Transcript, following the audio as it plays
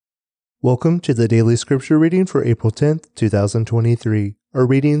Welcome to the Daily Scripture Reading for April 10th, 2023. Our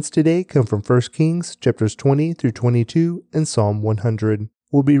readings today come from 1 Kings chapters 20 through 22 and Psalm 100.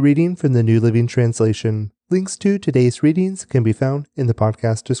 We'll be reading from the New Living Translation. Links to today's readings can be found in the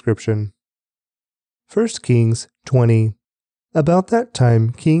podcast description. 1 Kings 20. About that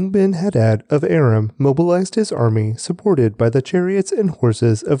time, King Ben-Hadad of Aram mobilized his army, supported by the chariots and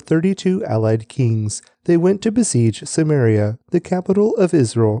horses of 32 allied kings. They went to besiege Samaria, the capital of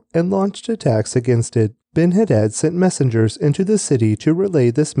Israel, and launched attacks against it. Ben-Hadad sent messengers into the city to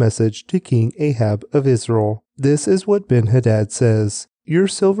relay this message to King Ahab of Israel. This is what Ben-Hadad says: "Your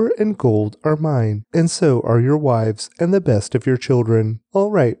silver and gold are mine, and so are your wives and the best of your children."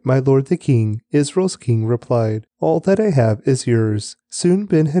 "All right, my lord the king," Israel's king replied. "All that I have is yours." Soon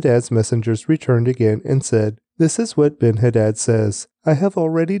Ben-Hadad's messengers returned again and said, "This is what Ben-Hadad says: I have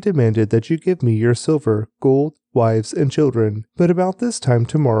already demanded that you give me your silver, gold, wives, and children. But about this time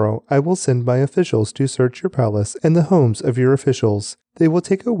tomorrow I will send my officials to search your palace and the homes of your officials. They will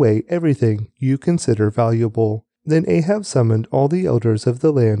take away everything you consider valuable." Then Ahab summoned all the elders of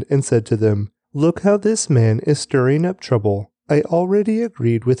the land and said to them, "Look how this man is stirring up trouble. I already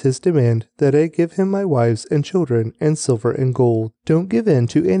agreed with his demand that I give him my wives and children and silver and gold. Don't give in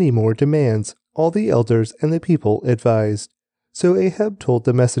to any more demands." All the elders and the people advised. So Ahab told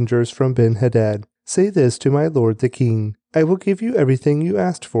the messengers from Ben-Hadad, "Say this to my lord the king: I will give you everything you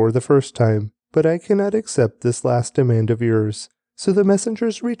asked for the first time, but I cannot accept this last demand of yours." So the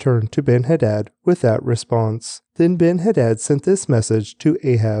messengers returned to Ben-Hadad with that response. Then Ben-Hadad sent this message to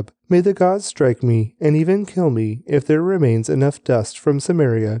Ahab: "May the gods strike me and even kill me if there remains enough dust from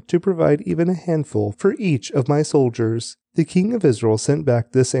Samaria to provide even a handful for each of my soldiers." The king of Israel sent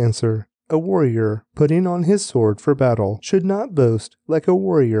back this answer: "A warrior putting on his sword for battle should not boast like a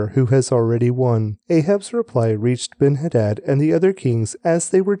warrior who has already won." Ahab's reply reached Ben-Hadad and the other kings as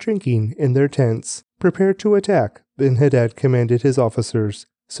they were drinking in their tents. "Prepare to attack," Ben-Hadad commanded his officers.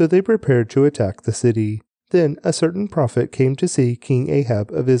 So they prepared to attack the city. Then a certain prophet came to see King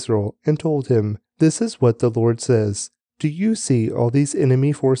Ahab of Israel and told him, "This is what the Lord says: Do you see all these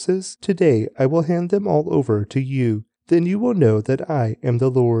enemy forces? Today I will hand them all over to you. Then you will know that I am the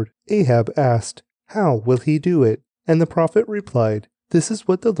Lord." Ahab asked, "How will he do it?" And the prophet replied, "This is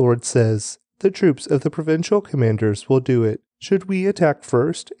what the Lord says: The troops of the provincial commanders will do it." "Should we attack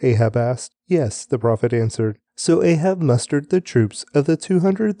first?" Ahab asked. "Yes," the prophet answered. So Ahab mustered the troops of the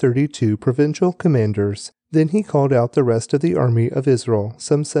 232 provincial commanders. Then he called out the rest of the army of Israel,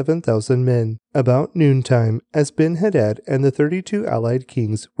 some 7,000 men. About noontime, as Ben-Hadad and the 32 allied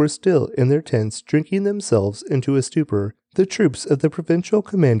kings were still in their tents drinking themselves into a stupor, the troops of the provincial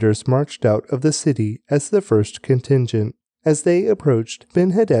commanders marched out of the city as the first contingent. As they approached,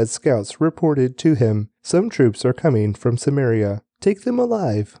 Ben-Hadad's scouts reported to him, "Some troops are coming from Samaria. Take them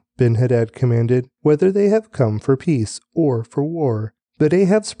alive," Ben-Hadad commanded, "whether they have come for peace or for war." But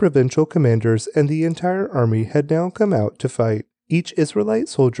Ahab's provincial commanders and the entire army had now come out to fight. Each Israelite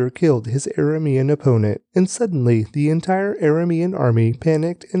soldier killed his Aramean opponent, and suddenly the entire Aramean army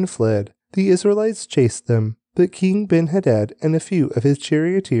panicked and fled. The Israelites chased them, but King Ben-Hadad and a few of his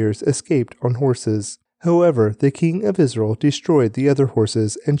charioteers escaped on horses. However, the king of Israel destroyed the other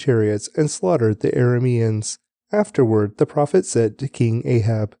horses and chariots and slaughtered the Arameans. Afterward, the prophet said to King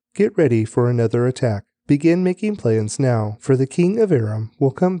Ahab, "Get ready for another attack. Begin making plans now, for the king of Aram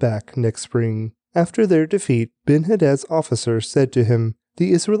will come back next spring." After their defeat, Ben-Hadad's officers said to him,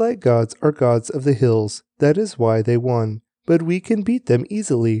 "The Israelite gods are gods of the hills. That is why they won. But we can beat them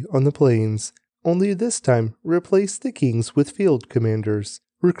easily on the plains. Only this time, replace the kings with field commanders.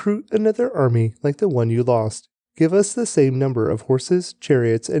 Recruit another army like the one you lost. Give us the same number of horses,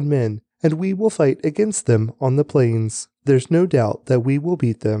 chariots, and men, and we will fight against them on the plains. There's no doubt that we will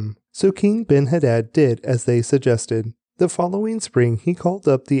beat them." So King Ben-Hadad did as they suggested. The following spring he called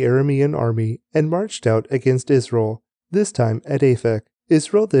up the Aramean army and marched out against Israel, this time at Aphek.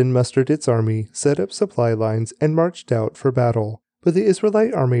 Israel then mustered its army, set up supply lines, and marched out for battle. But the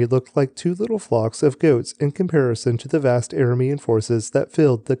Israelite army looked like two little flocks of goats in comparison to the vast Aramean forces that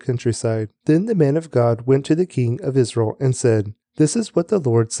filled the countryside. Then the man of God went to the king of Israel and said, "This is what the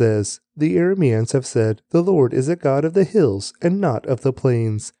Lord says: The Arameans have said, 'The Lord is a God of the hills and not of the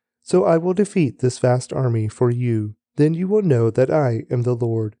plains.' So I will defeat this vast army for you. Then you will know that I am the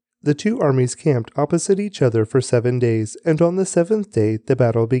Lord." The two armies camped opposite each other for 7 days, and on the 7th day the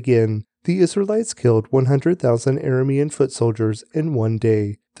battle began. The Israelites killed 100,000 Aramean foot soldiers in 1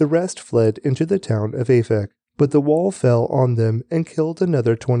 day. The rest fled into the town of Aphek. But the wall fell on them and killed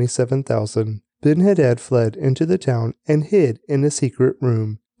another 27,000. Ben-Hadad fled into the town and hid in a secret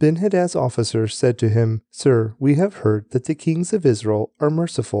room. Ben-Hadad's officers said to him, "Sir, we have heard that the kings of Israel are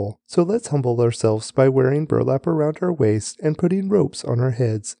merciful, so let's humble ourselves by wearing burlap around our waists and putting ropes on our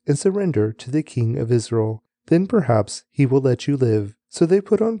heads, and surrender to the king of Israel. Then perhaps he will let you live." So they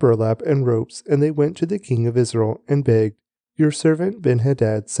put on burlap and ropes, and they went to the king of Israel and begged, "Your servant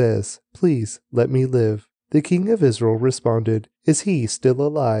Ben-Hadad says, 'Please let me live.'" The king of Israel responded, "Is he still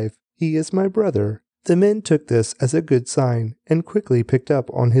alive? He is my brother." The men took this as a good sign and quickly picked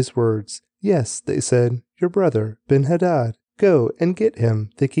up on his words. "Yes," they said, "your brother, Ben-Hadad. Go and get him,"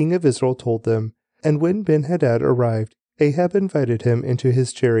 the king of Israel told them. And when Ben-Hadad arrived, Ahab invited him into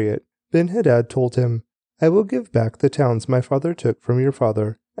his chariot. Ben-Hadad told him, "I will give back the towns my father took from your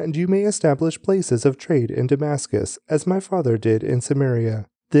father, and you may establish places of trade in Damascus, as my father did in Samaria."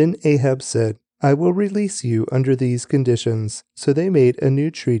 Then Ahab said, "I will release you under these conditions." So they made a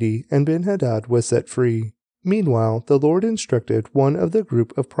new treaty, and Ben-Hadad was set free. Meanwhile, the Lord instructed one of the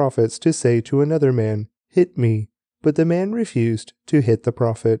group of prophets to say to another man, "Hit me." But the man refused to hit the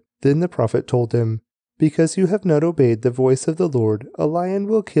prophet. Then the prophet told him, "Because you have not obeyed the voice of the Lord, a lion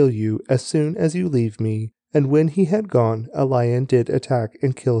will kill you as soon as you leave me." And when he had gone, a lion did attack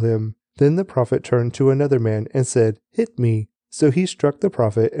and kill him. Then the prophet turned to another man and said, "Hit me." So he struck the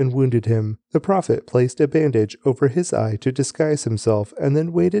prophet and wounded him. The prophet placed a bandage over his eye to disguise himself and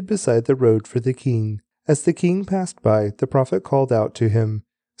then waited beside the road for the king. As the king passed by, the prophet called out to him,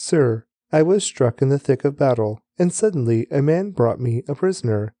 "Sir, I was struck in the thick of battle, and suddenly a man brought me a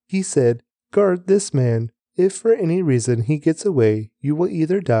prisoner. He said, 'Guard this man. If for any reason he gets away, you will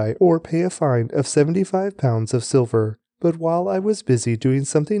either die or pay a fine of 75 pounds of silver.' But while I was busy doing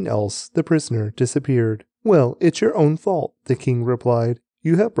something else, the prisoner disappeared." "Well, it's your own fault," the king replied.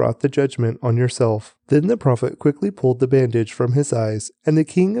 "You have brought the judgment on yourself." Then the prophet quickly pulled the bandage from his eyes, and the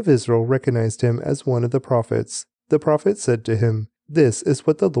king of Israel recognized him as one of the prophets. The prophet said to him, "This is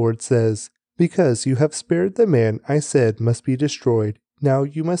what the Lord says. Because you have spared the man I said must be destroyed, now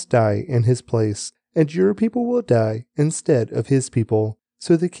you must die in his place, and your people will die instead of his people."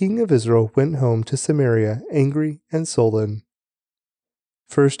 So the king of Israel went home to Samaria angry and sullen.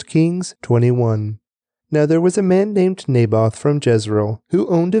 1 Kings 21. Now there was a man named Naboth from Jezreel, who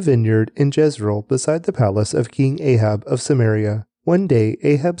owned a vineyard in Jezreel beside the palace of King Ahab of Samaria. One day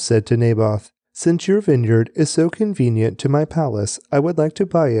Ahab said to Naboth, "Since your vineyard is so convenient to my palace, I would like to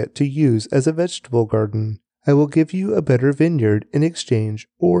buy it to use as a vegetable garden. I will give you a better vineyard in exchange,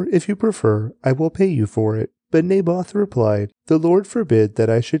 or if you prefer, I will pay you for it." But Naboth replied, "The Lord forbid that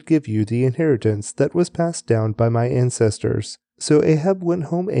I should give you the inheritance that was passed down by my ancestors." So Ahab went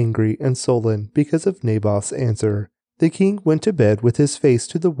home angry and sullen because of Naboth's answer. The king went to bed with his face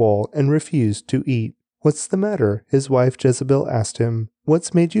to the wall and refused to eat. "What's the matter?" his wife Jezebel asked him.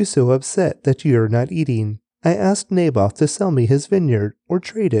 "What's made you so upset that you're not eating?" "I asked Naboth to sell me his vineyard or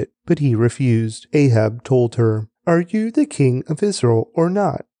trade it, but he refused." Ahab told her, "Are you the king of Israel or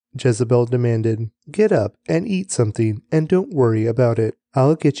not?" Jezebel demanded. "Get up and eat something, and don't worry about it.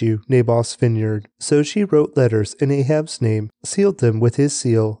 I'll get you Naboth's vineyard." So she wrote letters in Ahab's name, sealed them with his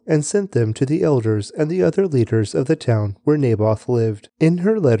seal, and sent them to the elders and the other leaders of the town where Naboth lived. In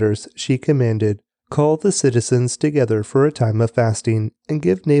her letters she commanded, "Call the citizens together for a time of fasting, and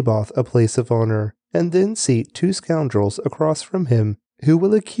give Naboth a place of honor, and then seat 2 scoundrels across from him, who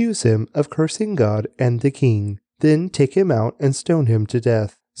will accuse him of cursing God and the king. Then take him out and stone him to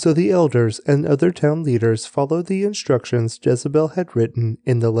death." So the elders and other town leaders followed the instructions Jezebel had written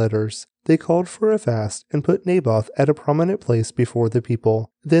in the letters. They called for a fast and put Naboth at a prominent place before the people.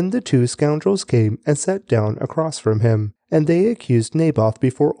 Then the 2 scoundrels came and sat down across from him, and they accused Naboth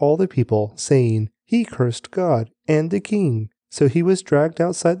before all the people, saying, "He cursed God and the king." So he was dragged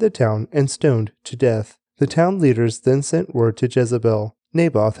outside the town and stoned to death. The town leaders then sent word to Jezebel,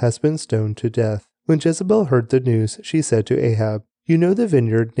 "Naboth has been stoned to death." When Jezebel heard the news, she said to Ahab, "You know the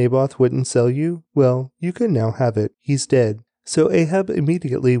vineyard Naboth wouldn't sell you? Well, you can now have it. He's dead." So Ahab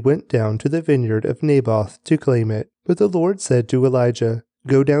immediately went down to the vineyard of Naboth to claim it. But the Lord said to Elijah,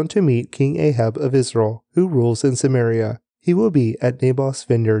 "Go down to meet King Ahab of Israel, who rules in Samaria. He will be at Naboth's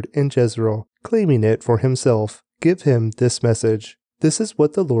vineyard in Jezreel, claiming it for himself. Give him this message. This is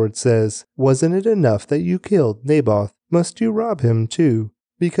what the Lord says. Wasn't it enough that you killed Naboth? Must you rob him too?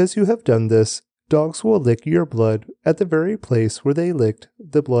 Because you have done this, dogs will lick your blood at the very place where they licked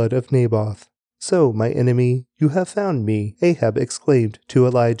the blood of Naboth." "So, my enemy, you have found me," Ahab exclaimed to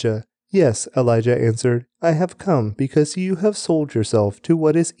Elijah. "Yes," Elijah answered, "I have come because you have sold yourself to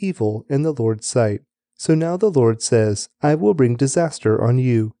what is evil in the Lord's sight. So now the Lord says, I will bring disaster on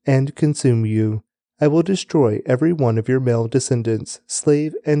you and consume you. I will destroy every one of your male descendants,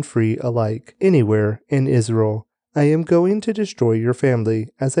 slave and free alike, anywhere in Israel. I am going to destroy your family,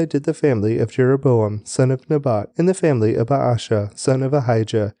 as I did the family of Jeroboam, son of Nebat, and the family of Baasha, son of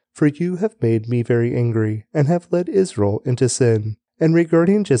Ahijah, for you have made me very angry, and have led Israel into sin. And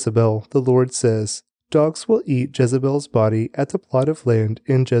regarding Jezebel, the Lord says, dogs will eat Jezebel's body at the plot of land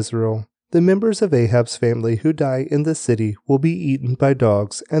in Jezreel. The members of Ahab's family who die in the city will be eaten by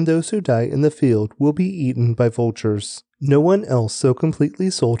dogs, and those who die in the field will be eaten by vultures. No one else so completely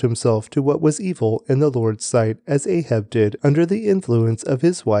sold himself to what was evil in the Lord's sight as Ahab did under the influence of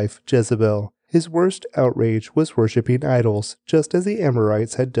his wife Jezebel. His worst outrage was worshipping idols, just as the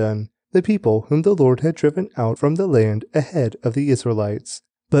Amorites had done, the people whom the Lord had driven out from the land ahead of the Israelites.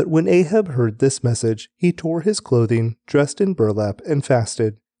 But when Ahab heard this message, he tore his clothing, dressed in burlap, and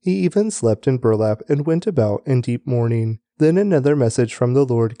fasted. He even slept in burlap and went about in deep mourning. Then another message from the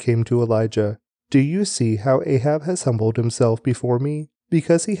Lord came to Elijah. Do you see how Ahab has humbled himself before me?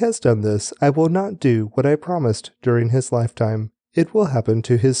 Because he has done this, I will not do what I promised during his lifetime. It will happen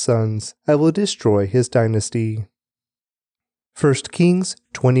to his sons. I will destroy his dynasty. 1 Kings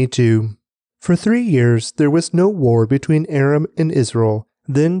 22. For 3 years there was no war between Aram and Israel.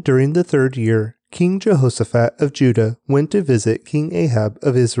 Then during the 3rd year, King Jehoshaphat of Judah went to visit King Ahab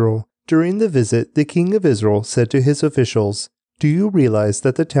of Israel. During the visit, the king of Israel said to his officials, Do you realize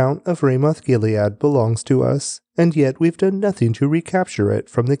that the town of Ramoth-Gilead belongs to us? And yet we've done nothing to recapture it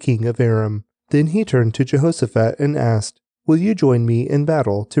from the king of Aram. Then he turned to Jehoshaphat and asked, Will you join me in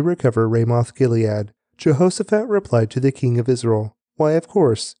battle to recover Ramoth-Gilead? Jehoshaphat replied to the king of Israel, Why, of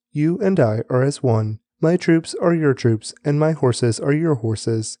course, you and I are as one. My troops are your troops, and my horses are your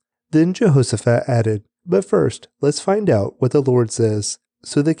horses. Then Jehoshaphat added, But first, let's find out what the Lord says.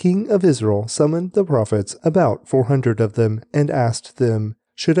 So the king of Israel summoned the prophets, about 400 of them, and asked them,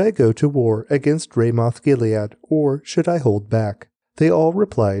 Should I go to war against Ramoth-Gilead, or should I hold back? They all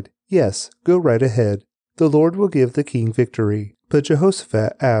replied, Yes, go right ahead. The Lord will give the king victory. But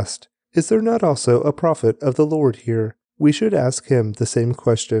Jehoshaphat asked, Is there not also a prophet of the Lord here? We should ask him the same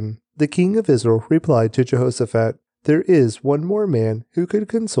question. The king of Israel replied to Jehoshaphat, There is one more man who could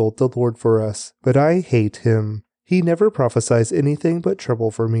consult the Lord for us, but I hate him. He never prophesies anything but trouble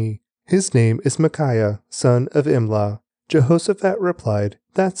for me. His name is Micaiah, son of Imlah. Jehoshaphat replied,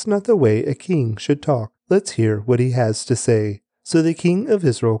 That's not the way a king should talk. Let's hear what he has to say. So the king of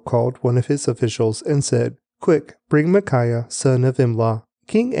Israel called one of his officials and said, Quick, bring Micaiah, son of Imlah.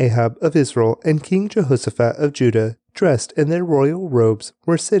 King Ahab of Israel and King Jehoshaphat of Judah, dressed in their royal robes,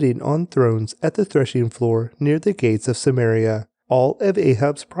 were sitting on thrones at the threshing floor near the gates of Samaria. All of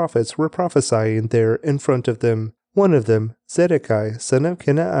Ahab's prophets were prophesying there in front of them. One of them, Zedekiah, son of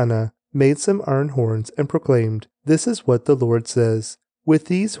Kenaanah, made some iron horns and proclaimed, This is what the Lord says, With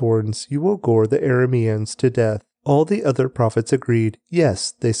these horns you will gore the Arameans to death. All the other prophets agreed.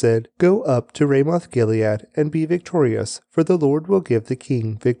 Yes, they said, Go up to Ramoth-Gilead and be victorious, for the Lord will give the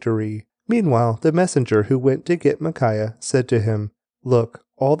king victory. Meanwhile, the messenger who went to get Micaiah said to him, Look,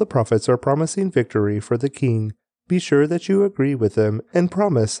 all the prophets are promising victory for the king. Be sure that you agree with them and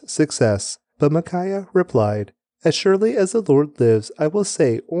promise success. But Micaiah replied, As surely as the Lord lives, I will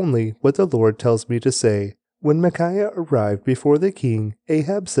say only what the Lord tells me to say. When Micaiah arrived before the king,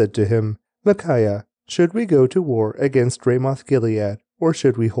 Ahab said to him, Micaiah, should we go to war against Ramoth-Gilead, or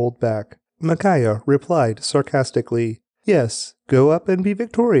should we hold back? Micaiah replied sarcastically, Yes, go up and be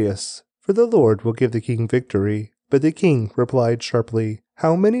victorious, for the Lord will give the king victory. But the king replied sharply,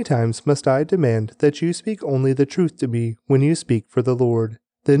 How many times must I demand that you speak only the truth to me when you speak for the Lord?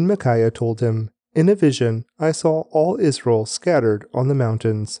 Then Micaiah told him, In a vision I saw all Israel scattered on the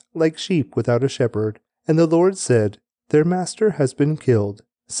mountains, like sheep without a shepherd. And the Lord said, Their master has been killed.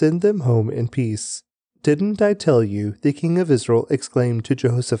 Send them home in peace. Didn't I tell you? The king of Israel exclaimed to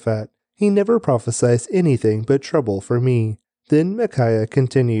Jehoshaphat. He never prophesies anything but trouble for me. Then Micaiah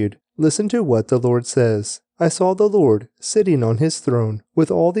continued, Listen to what the Lord says. I saw the Lord sitting on his throne with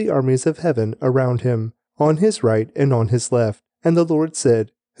all the armies of heaven around him, on his right and on his left. And the Lord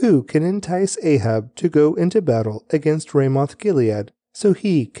said, Who can entice Ahab to go into battle against Ramoth-Gilead, so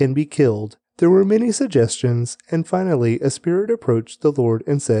he can be killed? There were many suggestions, and finally a spirit approached the Lord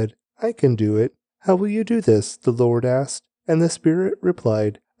and said, I can do it. How will you do this? The Lord asked. And the Spirit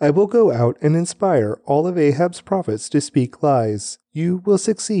replied, I will go out and inspire all of Ahab's prophets to speak lies. You will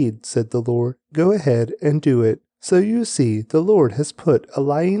succeed, said the Lord. Go ahead and do it. So you see, the Lord has put a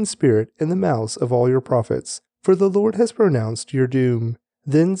lying spirit in the mouths of all your prophets, for the Lord has pronounced your doom.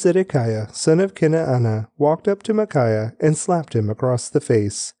 Then Zedekiah, son of Kenaanah, walked up to Micaiah and slapped him across the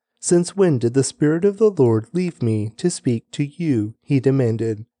face. Since when did the Spirit of the Lord leave me to speak to you? He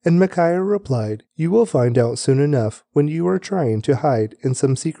demanded. And Micaiah replied, You will find out soon enough when you are trying to hide in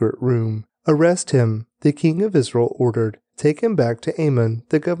some secret room. "Arrest him," the king of Israel ordered. "Take him back to Amon,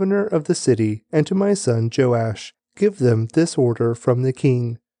 the governor of the city, and to my son Joash. Give them this order from the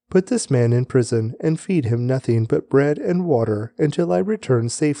king. Put this man in prison and feed him nothing but bread and water until I return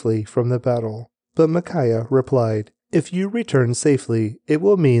safely from the battle." But Micaiah replied, "If you return safely, it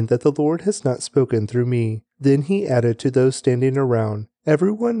will mean that the Lord has not spoken through me." Then he added to those standing around,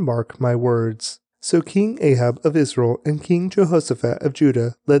 "Everyone mark my words." So King Ahab of Israel and King Jehoshaphat of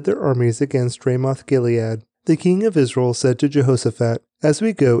Judah led their armies against Ramoth-Gilead. The king of Israel said to Jehoshaphat, "As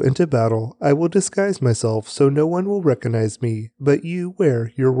we go into battle, I will disguise myself so no one will recognize me, but you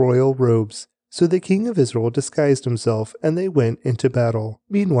wear your royal robes." So the king of Israel disguised himself, and they went into battle.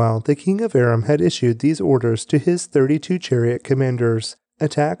 Meanwhile, the king of Aram had issued these orders to his 32 chariot commanders: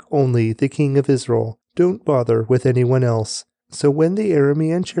 "Attack only the king of Israel. Don't bother with anyone else." So when the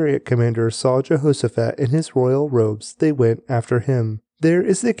Aramean chariot commanders saw Jehoshaphat in his royal robes, they went after him. "There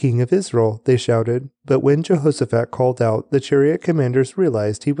is the king of Israel," they shouted. But when Jehoshaphat called out, the chariot commanders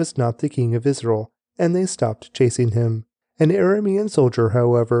realized he was not the king of Israel, and they stopped chasing him. An Aramean soldier,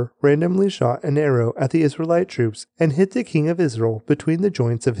 however, randomly shot an arrow at the Israelite troops and hit the king of Israel between the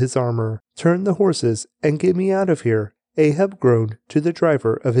joints of his armor. "Turn the horses and get me out of here," Ahab groaned to the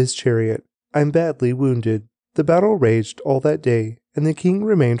driver of his chariot. "I'm badly wounded." The battle raged all that day, and the king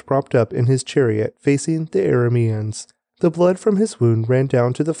remained propped up in his chariot facing the Arameans. The blood from his wound ran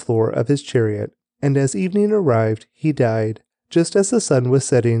down to the floor of his chariot, and as evening arrived, he died. Just as the sun was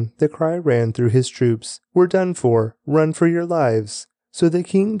setting, the cry ran through his troops, "We're done for! Run for your lives!" So the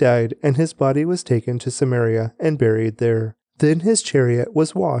king died, and his body was taken to Samaria and buried there. Then his chariot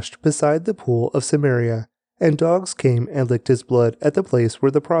was washed beside the pool of Samaria, and dogs came and licked his blood at the place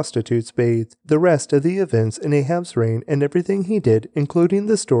where the prostitutes bathed. The rest of the events in Ahab's reign and everything he did, including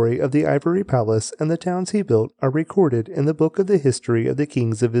the story of the ivory palace and the towns he built, are recorded in the book of the history of the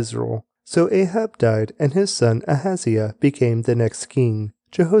kings of Israel. So Ahab died, and his son Ahaziah became the next king.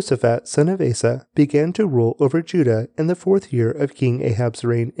 Jehoshaphat, son of Asa, began to rule over Judah in the 4th year of King Ahab's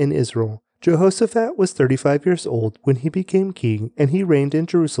reign in Israel. Jehoshaphat was 35 years old when he became king, and he reigned in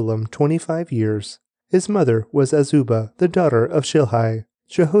Jerusalem 25 years. His mother was Azubah, the daughter of Shilhi.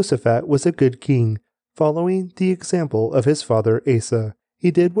 Jehoshaphat was a good king, following the example of his father Asa.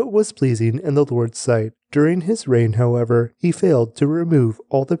 He did what was pleasing in the Lord's sight. During his reign, however, he failed to remove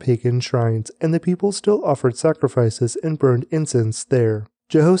all the pagan shrines, and the people still offered sacrifices and burned incense there.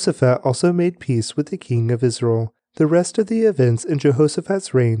 Jehoshaphat also made peace with the king of Israel. The rest of the events in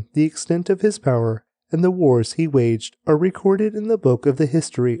Jehoshaphat's reign, the extent of his power, and the wars he waged are recorded in the book of the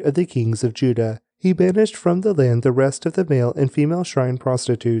history of the kings of Judah. He banished from the land the rest of the male and female shrine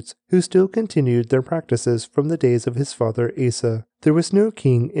prostitutes, who still continued their practices from the days of his father Asa. There was no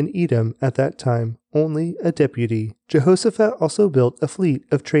king in Edom at that time, only a deputy. Jehoshaphat also built a fleet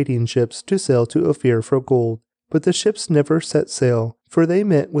of trading ships to sail to Ophir for gold, but the ships never set sail, for they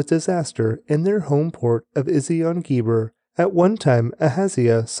met with disaster in their home port of Ezion-Geber. At one time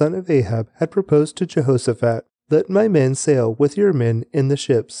Ahaziah, son of Ahab, had proposed to Jehoshaphat, "Let my men sail with your men in the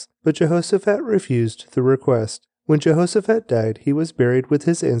ships." But Jehoshaphat refused the request. When Jehoshaphat died, he was buried with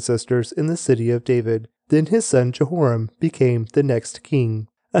his ancestors in the city of David. Then his son Jehoram became the next king.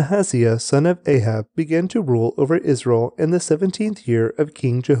 Ahaziah, son of Ahab, began to rule over Israel in the 17th year of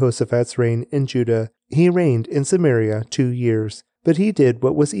King Jehoshaphat's reign in Judah. He reigned in Samaria 2 years. But he did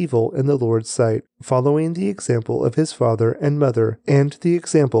what was evil in the Lord's sight, following the example of his father and mother, and the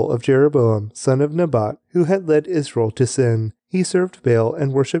example of Jeroboam, son of Nebat, who had led Israel to sin. He served Baal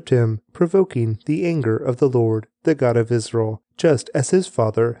and worshipped him, provoking the anger of the Lord, the God of Israel, just as his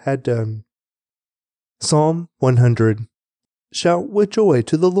father had done. Psalm 100. Shout with joy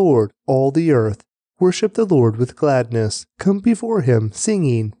to the Lord, all the earth. Worship the Lord with gladness. Come before him,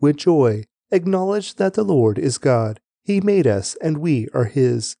 singing with joy. Acknowledge that the Lord is God. He made us, and we are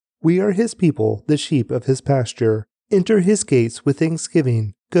his. We are his people, the sheep of his pasture. Enter his gates with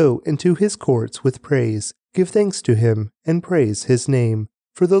thanksgiving. Go into his courts with praise. Give thanks to him, and praise his name.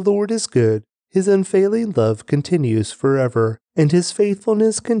 For the Lord is good. His unfailing love continues forever, and his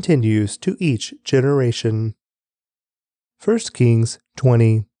faithfulness continues to each generation. 1 Kings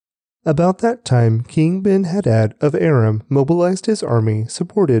 20. About that time, King Ben-Hadad of Aram mobilized his army,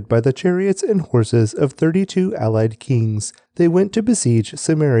 supported by the chariots and horses of 32 allied kings. They went to besiege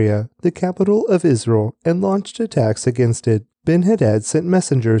Samaria, the capital of Israel, and launched attacks against it. Ben-Hadad sent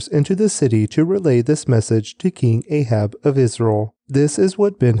messengers into the city to relay this message to King Ahab of Israel. This is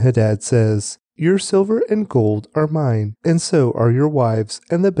what Ben-Hadad says: "Your silver and gold are mine, and so are your wives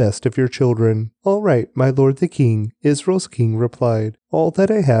and the best of your children." "All right, my lord the king," Israel's king replied. "All that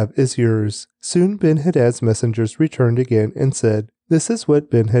I have is yours." Soon Ben-Hadad's messengers returned again and said, This is what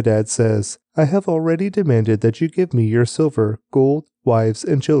Ben-Hadad says. I have already demanded that you give me your silver, gold, wives,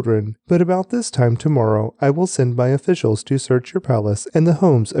 and children. But about this time tomorrow I will send my officials to search your palace and the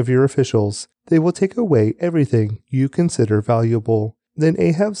homes of your officials. They will take away everything you consider valuable. Then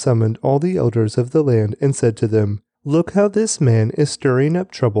Ahab summoned all the elders of the land and said to them, Look how this man is stirring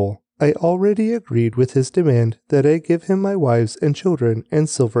up trouble. I already agreed with his demand that I give him my wives and children and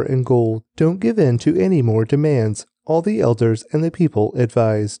silver and gold. Don't give in to any more demands. All the elders and the people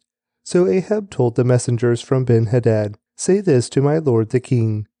advised. So Ahab told the messengers from Ben-Hadad, Say this to my lord the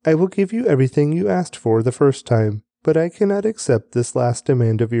king, I will give you everything you asked for the first time, but I cannot accept this last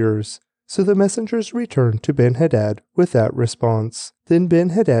demand of yours. So the messengers returned to Ben-Hadad with that response. Then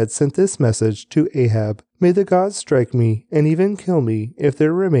Ben-Hadad sent this message to Ahab, May the gods strike me and even kill me if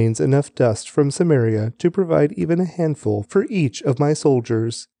there remains enough dust from Samaria to provide even a handful for each of my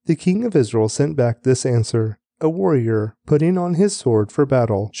soldiers. The king of Israel sent back this answer. A warrior, putting on his sword for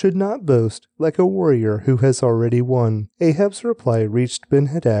battle, should not boast like a warrior who has already won. Ahab's reply reached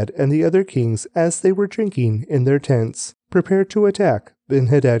Ben-Hadad and the other kings as they were drinking in their tents. Prepare to attack,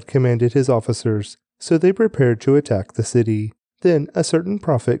 Ben-Hadad commanded his officers. So they prepared to attack the city. Then a certain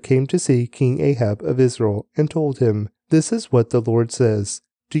prophet came to see King Ahab of Israel and told him, This is what the Lord says.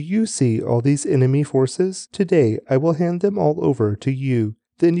 Do you see all these enemy forces? Today I will hand them all over to you.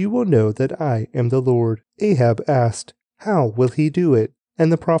 Then you will know that I am the Lord. Ahab asked, How will he do it?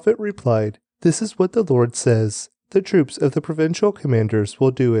 And the prophet replied, This is what the Lord says. The troops of the provincial commanders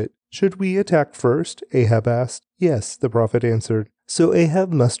will do it. Should we attack first? Ahab asked. Yes, the prophet answered. So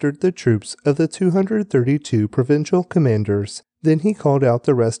Ahab mustered the troops of the 232 provincial commanders. Then he called out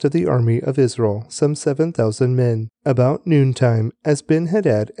the rest of the army of Israel, some 7,000 men. About noontime, as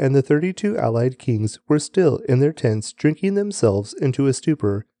Ben-Hadad and the 32 allied kings were still in their tents drinking themselves into a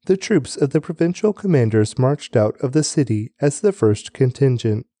stupor, the troops of the provincial commanders marched out of the city as the first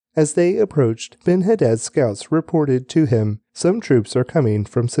contingent. As they approached, Ben-Hadad's scouts reported to him, Some troops are coming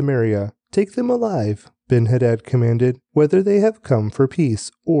from Samaria. Take them alive, Ben-Hadad commanded, whether they have come for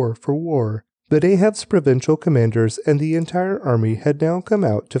peace or for war. But Ahab's provincial commanders and the entire army had now come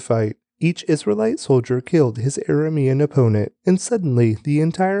out to fight. Each Israelite soldier killed his Aramean opponent, and suddenly the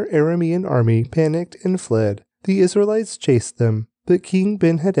entire Aramean army panicked and fled. The Israelites chased them, but King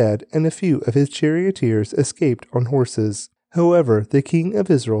Ben-Hadad and a few of his charioteers escaped on horses. However, the king of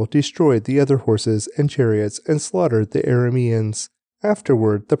Israel destroyed the other horses and chariots and slaughtered the Arameans.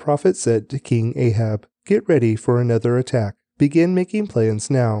 Afterward, the prophet said to King Ahab, Get ready for another attack. Begin making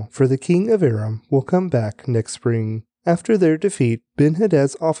plans now, for the king of Aram will come back next spring. After their defeat,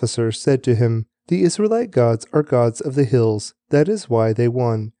 Ben-Hadad's officers said to him, The Israelite gods are gods of the hills. That is why they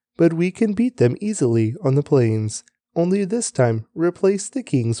won. But we can beat them easily on the plains. Only this time, replace the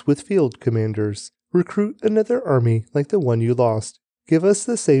kings with field commanders. Recruit another army like the one you lost. Give us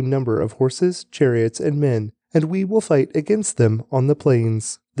the same number of horses, chariots, and men, and we will fight against them on the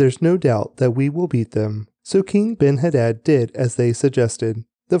plains. There's no doubt that we will beat them. So King Ben-Hadad did as they suggested.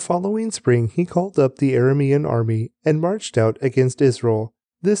 The following spring he called up the Aramean army and marched out against Israel,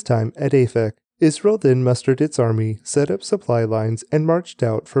 this time at Aphek. Israel then mustered its army, set up supply lines, and marched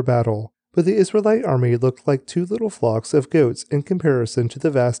out for battle. But the Israelite army looked like 2 little flocks of goats in comparison to the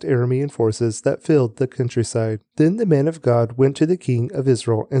vast Aramean forces that filled the countryside. Then the man of God went to the king of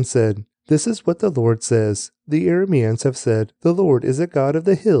Israel and said, This is what the Lord says. The Arameans have said, The Lord is a God of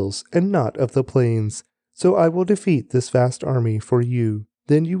the hills and not of the plains. So I will defeat this vast army for you.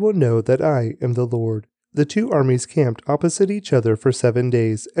 Then you will know that I am the Lord. The 2 armies camped opposite each other for 7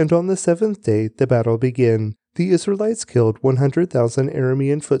 days, and on the 7th day the battle began. The Israelites killed 100,000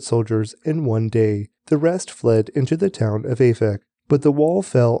 Aramean foot soldiers in 1 day. The rest fled into the town of Aphek. But the wall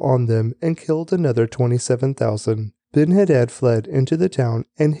fell on them and killed another 27,000. Ben-Hadad fled into the town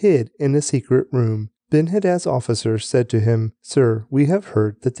and hid in a secret room. Ben-Hadad's officers said to him, Sir, we have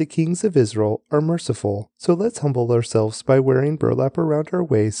heard that the kings of Israel are merciful, so let's humble ourselves by wearing burlap around our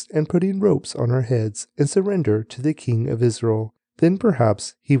waists and putting ropes on our heads, and surrender to the king of Israel. Then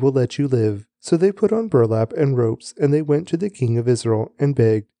perhaps he will let you live. So they put on burlap and ropes, and they went to the king of Israel and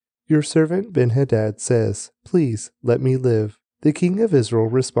begged, Your servant Ben-Hadad says, Please let me live. The king of Israel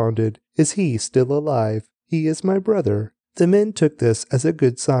responded, Is he still alive? He is my brother. The men took this as a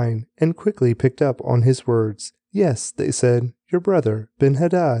good sign, and quickly picked up on his words. Yes, they said, Your brother,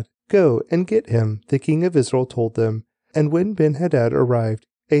 Ben-Hadad. Go and get him, the king of Israel told them. And when Ben-Hadad arrived,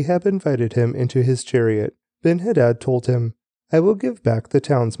 Ahab invited him into his chariot. Ben-Hadad told him, I will give back the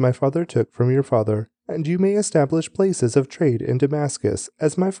towns my father took from your father, and you may establish places of trade in Damascus,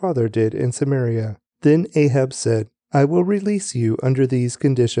 as my father did in Samaria. Then Ahab said, I will release you under these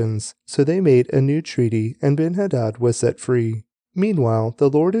conditions. So they made a new treaty, and Ben-Hadad was set free. Meanwhile, the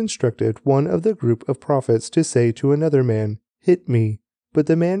Lord instructed one of the group of prophets to say to another man, "Hit me." But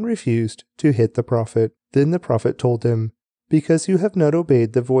the man refused to hit the prophet. Then the prophet told him, "Because you have not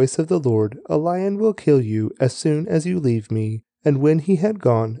obeyed the voice of the Lord, a lion will kill you as soon as you leave me." And when he had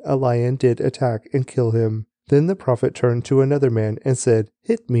gone, a lion did attack and kill him. Then the prophet turned to another man and said,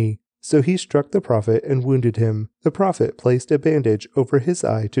 "Hit me." So he struck the prophet and wounded him. The prophet placed a bandage over his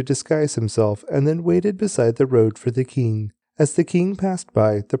eye to disguise himself and then waited beside the road for the king. As the king passed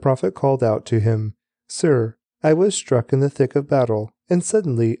by, the prophet called out to him, "Sir, I was struck in the thick of battle, and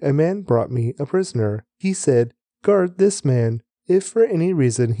suddenly a man brought me a prisoner. He said, 'Guard this man. If for any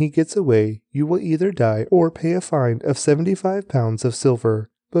reason he gets away, you will either die or pay a fine of 75 pounds of silver.'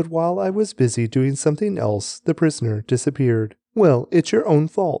 But while I was busy doing something else, the prisoner disappeared." "Well, it's your own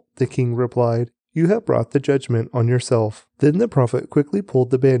fault," the king replied. "You have brought the judgment on yourself." Then the prophet quickly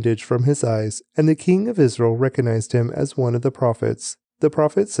pulled the bandage from his eyes, and the king of Israel recognized him as one of the prophets. The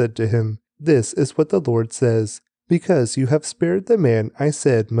prophet said to him, "This is what the Lord says. Because you have spared the man I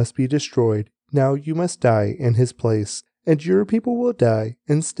said must be destroyed, now you must die in his place, and your people will die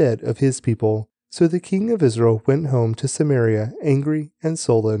instead of his people." So the king of Israel went home to Samaria angry and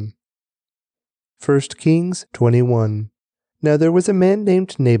sullen. 1 Kings 21. Now there was a man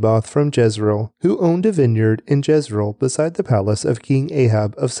named Naboth from Jezreel, who owned a vineyard in Jezreel beside the palace of King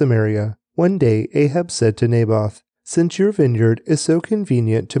Ahab of Samaria. One day Ahab said to Naboth, "Since your vineyard is so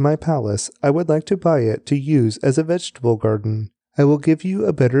convenient to my palace, I would like to buy it to use as a vegetable garden. I will give you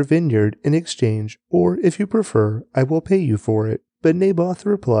a better vineyard in exchange, or if you prefer, I will pay you for it." But Naboth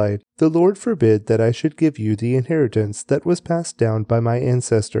replied, "The Lord forbid that I should give you the inheritance that was passed down by my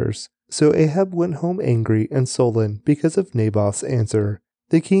ancestors." So Ahab went home angry and sullen because of Naboth's answer.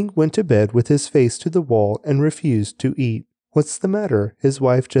 The king went to bed with his face to the wall and refused to eat. "What's the matter?" his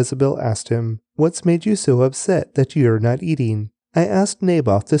wife Jezebel asked him. "What's made you so upset that you're not eating?" "I asked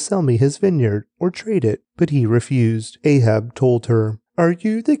Naboth to sell me his vineyard or trade it, but he refused." Ahab told her, "Are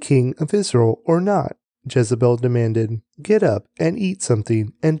you the king of Israel or not?" Jezebel demanded. "Get up and eat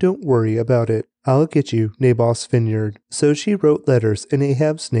something, and don't worry about it. I'll get you Naboth's vineyard." So she wrote letters in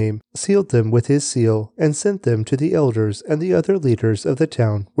Ahab's name, sealed them with his seal, and sent them to the elders and the other leaders of the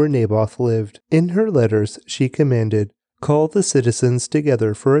town where Naboth lived. In her letters she commanded, "Call the citizens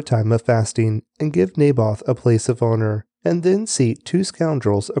together for a time of fasting, and give Naboth a place of honor, and then seat 2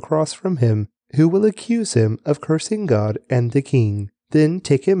 scoundrels across from him, who will accuse him of cursing God and the king. Then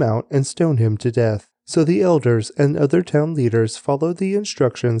take him out and stone him to death." So the elders and other town leaders followed the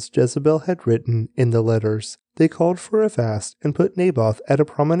instructions Jezebel had written in the letters. They called for a fast and put Naboth at a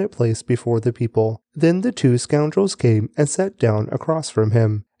prominent place before the people. Then the 2 scoundrels came and sat down across from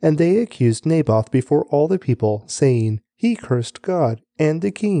him, and they accused Naboth before all the people, saying, "He cursed God and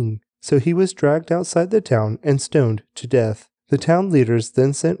the king." So he was dragged outside the town and stoned to death. The town leaders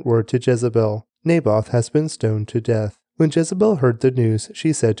then sent word to Jezebel, "Naboth has been stoned to death." When Jezebel heard the news,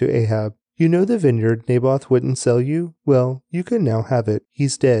 she said to Ahab, "You know the vineyard Naboth wouldn't sell you? Well, you can now have it.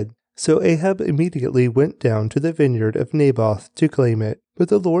 He's dead." So Ahab immediately went down to the vineyard of Naboth to claim it. But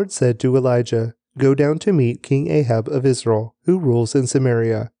the Lord said to Elijah, "Go down to meet King Ahab of Israel, who rules in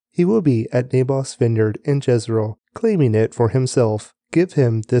Samaria. He will be at Naboth's vineyard in Jezreel, claiming it for himself. Give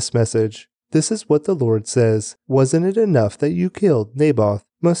him this message. This is what the Lord says. Wasn't it enough that you killed Naboth?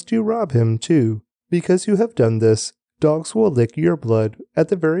 Must you rob him too? Because you have done this, dogs will lick your blood at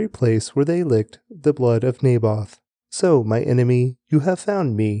the very place where they licked the blood of Naboth." "So, my enemy, you have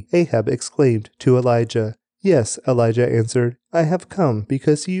found me," Ahab exclaimed to Elijah. "Yes," Elijah answered, "I have come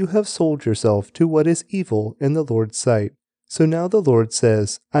because you have sold yourself to what is evil in the Lord's sight. So now the Lord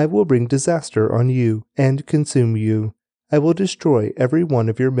says, I will bring disaster on you and consume you. I will destroy every one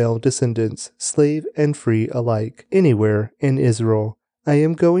of your male descendants, slave and free alike, anywhere in Israel. I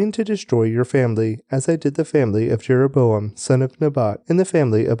am going to destroy your family, as I did the family of Jeroboam, son of Nebat, and the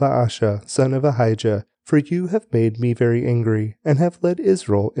family of Baasha, son of Ahijah, for you have made me very angry, and have led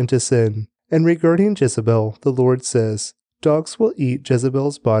Israel into sin. And regarding Jezebel, the Lord says, dogs will eat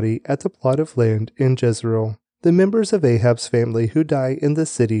Jezebel's body at the plot of land in Jezreel. The members of Ahab's family who die in the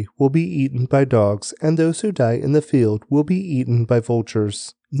city will be eaten by dogs, and those who die in the field will be eaten by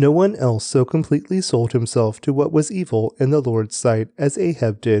vultures. No one else so completely sold himself to what was evil in the Lord's sight as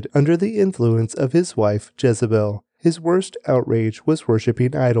Ahab did under the influence of his wife Jezebel. His worst outrage was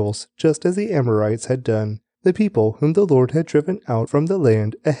worshipping idols, just as the Amorites had done, the people whom the Lord had driven out from the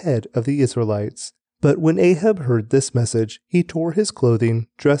land ahead of the Israelites. But when Ahab heard this message, he tore his clothing,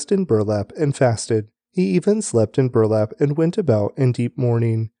 dressed in burlap, and fasted. He even slept in burlap and went about in deep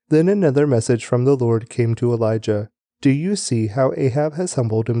mourning. Then another message from the Lord came to Elijah. Do you see how Ahab has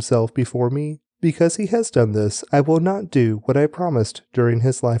humbled himself before me? Because he has done this, I will not do what I promised during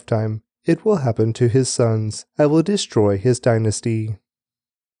his lifetime. It will happen to his sons. I will destroy his dynasty.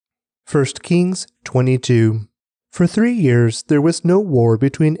 1 Kings 22. For 3 years there was no war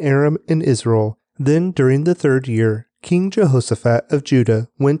between Aram and Israel. Then during the 3rd year, King Jehoshaphat of Judah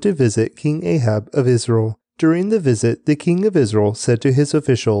went to visit King Ahab of Israel. During the visit, the king of Israel said to his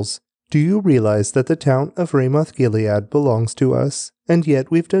officials, "Do you realize that the town of Ramoth-Gilead belongs to us? And yet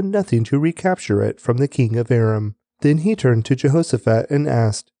we've done nothing to recapture it from the king of Aram." Then he turned to Jehoshaphat and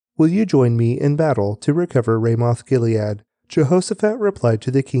asked, "Will you join me in battle to recover Ramoth-Gilead?" Jehoshaphat replied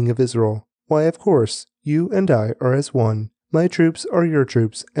to the king of Israel, "Why, of course, you and I are as one. My troops are your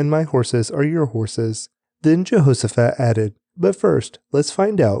troops, and my horses are your horses." Then Jehoshaphat added, "But first, let's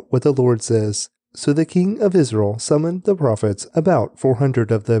find out what the Lord says." So the king of Israel summoned the prophets, about 400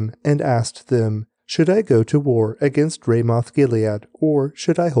 of them, and asked them, "Should I go to war against Ramoth-Gilead, or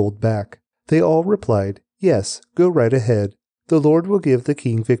should I hold back?" They all replied, "Yes, go right ahead. The Lord will give the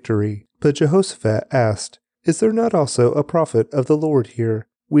king victory." But Jehoshaphat asked, "Is there not also a prophet of the Lord here?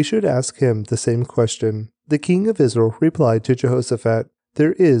 We should ask him the same question." The king of Israel replied to Jehoshaphat,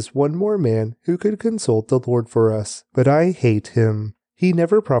 "There is one more man who could consult the Lord for us, but I hate him. He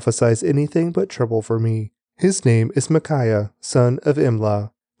never prophesies anything but trouble for me. His name is Micaiah, son of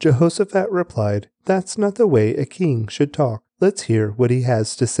Imlah." Jehoshaphat replied, "That's not the way a king should talk. Let's hear what he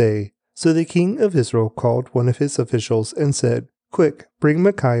has to say." So the king of Israel called one of his officials and said, "Quick, bring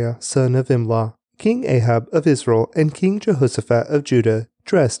Micaiah, son of Imlah." King Ahab of Israel and King Jehoshaphat of Judah,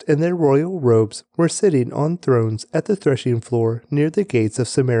 dressed in their royal robes, were sitting on thrones at the threshing floor near the gates of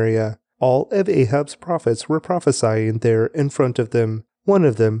Samaria. All of Ahab's prophets were prophesying there in front of them. One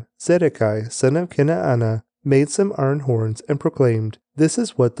of them, Zedekiah, son of Kenaanah, made some iron horns and proclaimed, "This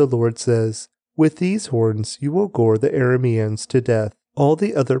is what the Lord says. With these horns you will gore the Arameans to death." All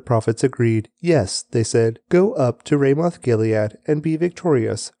the other prophets agreed. "Yes," they said, "go up to Ramoth-Gilead and be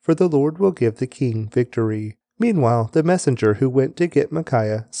victorious, for the Lord will give the king victory." Meanwhile, the messenger who went to get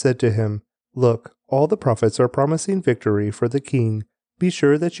Micaiah said to him, "Look, all the prophets are promising victory for the king. Be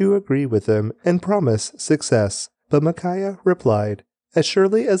sure that you agree with them and promise success." But Micaiah replied, "As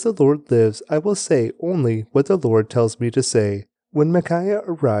surely as the Lord lives, I will say only what the Lord tells me to say." When Micaiah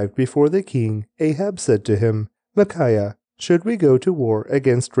arrived before the king, Ahab said to him, "Micaiah, should we go to war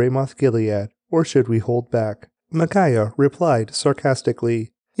against Ramoth-Gilead, or should we hold back?" Micaiah replied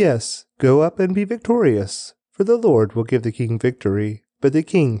sarcastically, "Yes, go up and be victorious, for the Lord will give the king victory." But the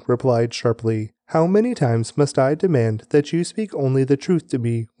king replied sharply, "How many times must I demand that you speak only the truth to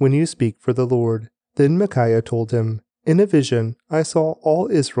me when you speak for the Lord?" Then Micaiah told him, "In a vision I saw all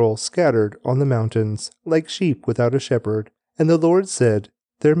Israel scattered on the mountains, like sheep without a shepherd. And the Lord said,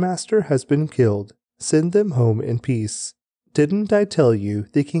 'Their master has been killed. Send them home in peace.'" "Didn't I tell you?"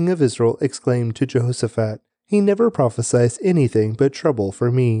 the king of Israel exclaimed to Jehoshaphat. "He never prophesies anything but trouble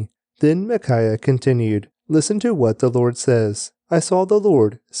for me." Then Micaiah continued, "Listen to what the Lord says. I saw the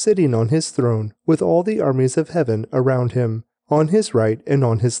Lord sitting on his throne with all the armies of heaven around him, on his right and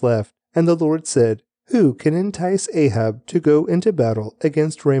on his left. And the Lord said, 'Who can entice Ahab to go into battle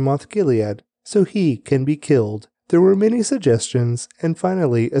against Ramoth-Gilead so he can be killed?'" There were many suggestions, and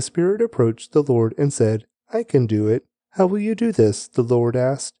finally a spirit approached the Lord and said, "I can do it." "How will you do this?" the Lord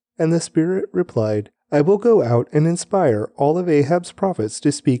asked. And the spirit replied, "I will go out and inspire all of Ahab's prophets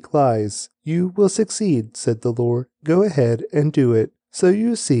to speak lies." "You will succeed," said the Lord. "Go ahead and do it." So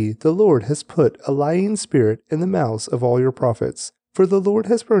you see, the Lord has put a lying spirit in the mouths of all your prophets, for the Lord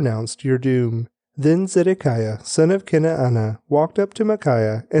has pronounced your doom. Then Zedekiah, son of Kenaanah, walked up to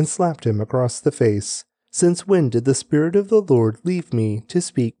Micaiah and slapped him across the face. "Since when did the Spirit of the Lord leave me to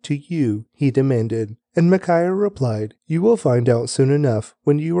speak to you?" he demanded. And Micaiah replied, "You will find out soon enough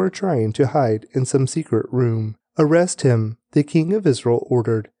when you are trying to hide in some secret room." "Arrest him," the king of Israel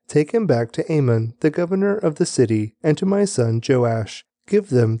ordered. "Take him back to Amon, the governor of the city, and to my son Joash. Give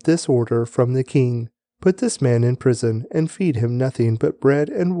them this order from the king. Put this man in prison and feed him nothing but bread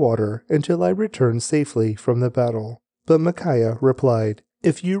and water until I return safely from the battle." But Micaiah replied,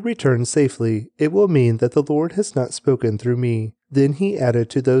 "If you return safely, it will mean that the Lord has not spoken through me." Then he added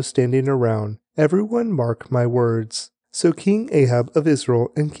to those standing around, "Everyone mark my words." So King Ahab of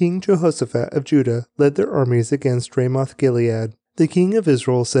Israel and King Jehoshaphat of Judah led their armies against Ramoth-Gilead. The king of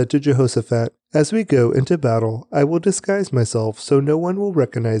Israel said to Jehoshaphat, "As we go into battle, I will disguise myself so no one will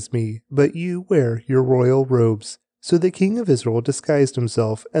recognize me, but you wear your royal robes." So the king of Israel disguised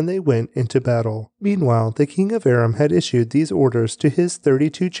himself, and they went into battle. Meanwhile, the king of Aram had issued these orders to his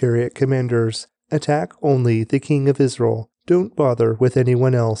 32 chariot commanders: "Attack only the king of Israel. Don't bother with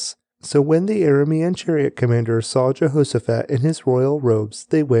anyone else." So when the Aramean chariot commanders saw Jehoshaphat in his royal robes,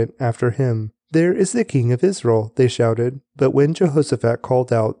 they went after him. "There is the king of Israel," they shouted. But when Jehoshaphat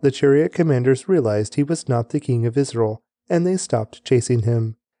called out, the chariot commanders realized he was not the king of Israel, and they stopped chasing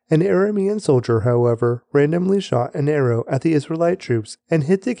him. An Aramean soldier, however, randomly shot an arrow at the Israelite troops and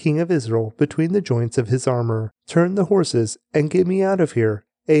hit the king of Israel between the joints of his armor. "Turn the horses and get me out of here,"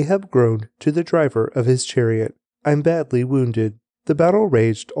 Ahab groaned to the driver of his chariot. "I'm badly wounded." The battle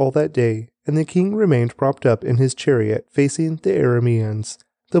raged all that day, and the king remained propped up in his chariot facing the Arameans.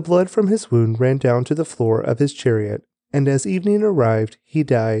 The blood from his wound ran down to the floor of his chariot, and as evening arrived, he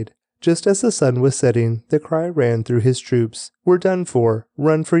died. Just as the sun was setting, the cry ran through his troops, "We're done for,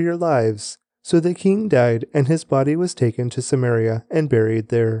 run for your lives." So the king died, and his body was taken to Samaria and buried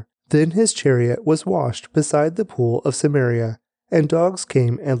there. Then his chariot was washed beside the pool of Samaria, and dogs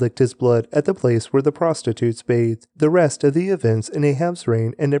came and licked his blood at the place where the prostitutes bathed. The rest of the events in Ahab's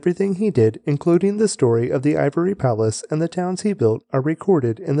reign and everything he did, including the story of the ivory palace and the towns he built, are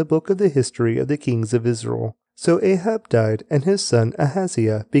recorded in the book of the history of the kings of Israel. So Ahab died, and his son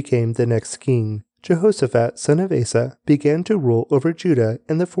Ahaziah became the next king. Jehoshaphat, son of Asa, began to rule over Judah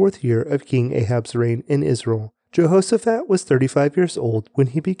in the 4th year of King Ahab's reign in Israel. Jehoshaphat was 35 years old when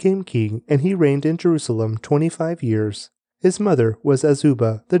he became king, and he reigned in Jerusalem 25 years. His mother was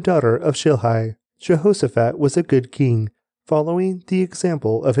Azubah, the daughter of Shilhi. Jehoshaphat was a good king, following the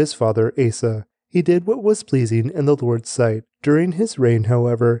example of his father Asa. He did what was pleasing in the Lord's sight. During his reign,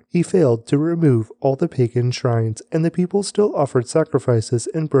 however, he failed to remove all the pagan shrines, and the people still offered sacrifices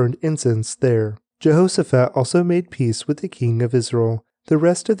and burned incense there. Jehoshaphat also made peace with the king of Israel. The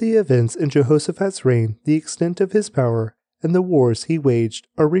rest of the events in Jehoshaphat's reign, the extent of his power, and the wars he waged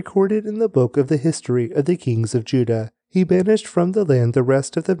are recorded in the book of the history of the kings of Judah. He banished from the land the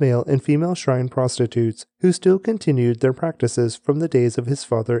rest of the male and female shrine prostitutes, who still continued their practices from the days of his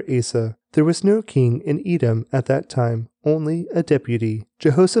father Asa. There was no king in Edom at that time, only a deputy.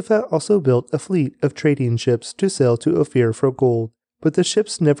 Jehoshaphat also built a fleet of trading ships to sail to Ophir for gold, but the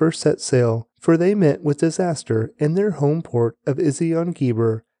ships never set sail, for they met with disaster in their home port of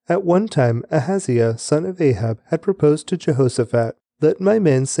Ezion-Geber. At one time Ahaziah, son of Ahab, had proposed to Jehoshaphat, "Let my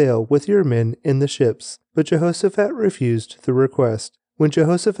men sail with your men in the ships." But Jehoshaphat refused the request. When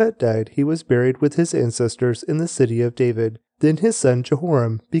Jehoshaphat died, he was buried with his ancestors in the city of David. Then his son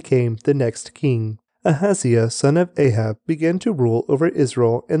Jehoram became the next king. Ahaziah, son of Ahab, began to rule over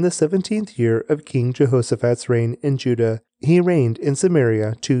Israel in the 17th year of King Jehoshaphat's reign in Judah. He reigned in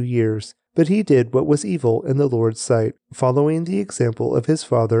Samaria 2 years. But he did what was evil in the Lord's sight, following the example of his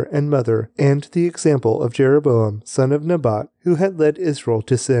father and mother, and the example of Jeroboam, son of Nebat, who had led Israel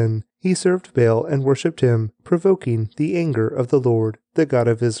to sin. He served Baal and worshipped him, provoking the anger of the Lord, the God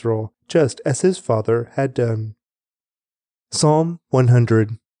of Israel, just as his father had done. Psalm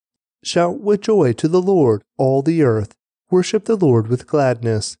 100. Shout with joy to the Lord, all the earth. Worship the Lord with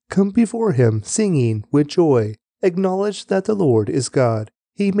gladness. Come before him, singing with joy. Acknowledge that the Lord is God.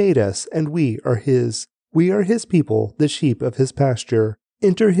 He made us, and we are his. We are his people, the sheep of his pasture.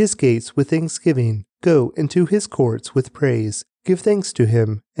 Enter his gates with thanksgiving. Go into his courts with praise. Give thanks to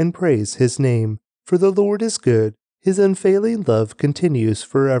him, and praise his name. For the Lord is good. His unfailing love continues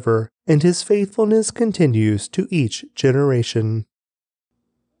forever, and his faithfulness continues to each generation.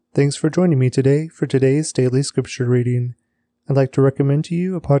 Thanks for joining me today for today's daily scripture reading. I'd like to recommend to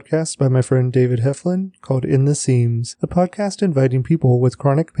you a podcast by my friend David Heflin called In the Seams, a podcast inviting people with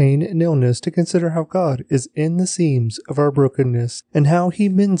chronic pain and illness to consider how God is in the seams of our brokenness and how he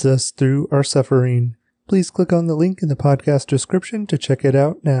mends us through our suffering. Please click on the link in the podcast description to check it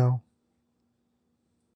out now.